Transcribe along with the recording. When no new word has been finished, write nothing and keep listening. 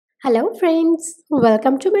Hello friends,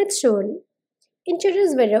 welcome to Mathstoon. In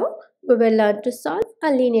today's video, we will learn to solve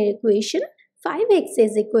a linear equation 5x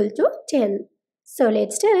is equal to 10. So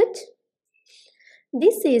let's start.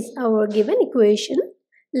 This is our given equation.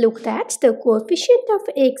 Look that the coefficient of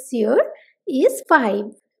x here is 5.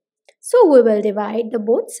 So we will divide the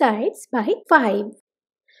both sides by 5.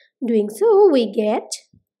 Doing so, we get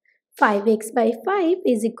 5x by 5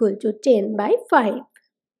 is equal to 10 by 5.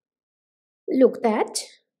 Look that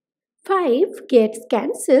 5 gets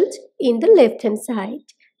cancelled in the left hand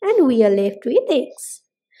side and we are left with x.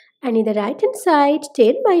 And in the right hand side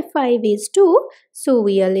 10 by 5 is 2, so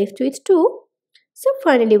we are left with 2. So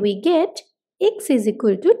finally we get x is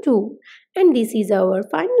equal to 2 and this is our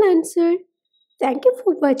final answer. Thank you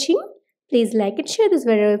for watching. Please like and share this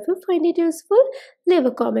video if you find it useful. Leave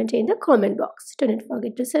a comment in the comment box. Do not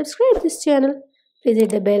forget to subscribe this channel. Please hit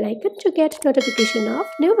the bell icon to get notification of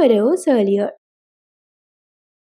new videos earlier.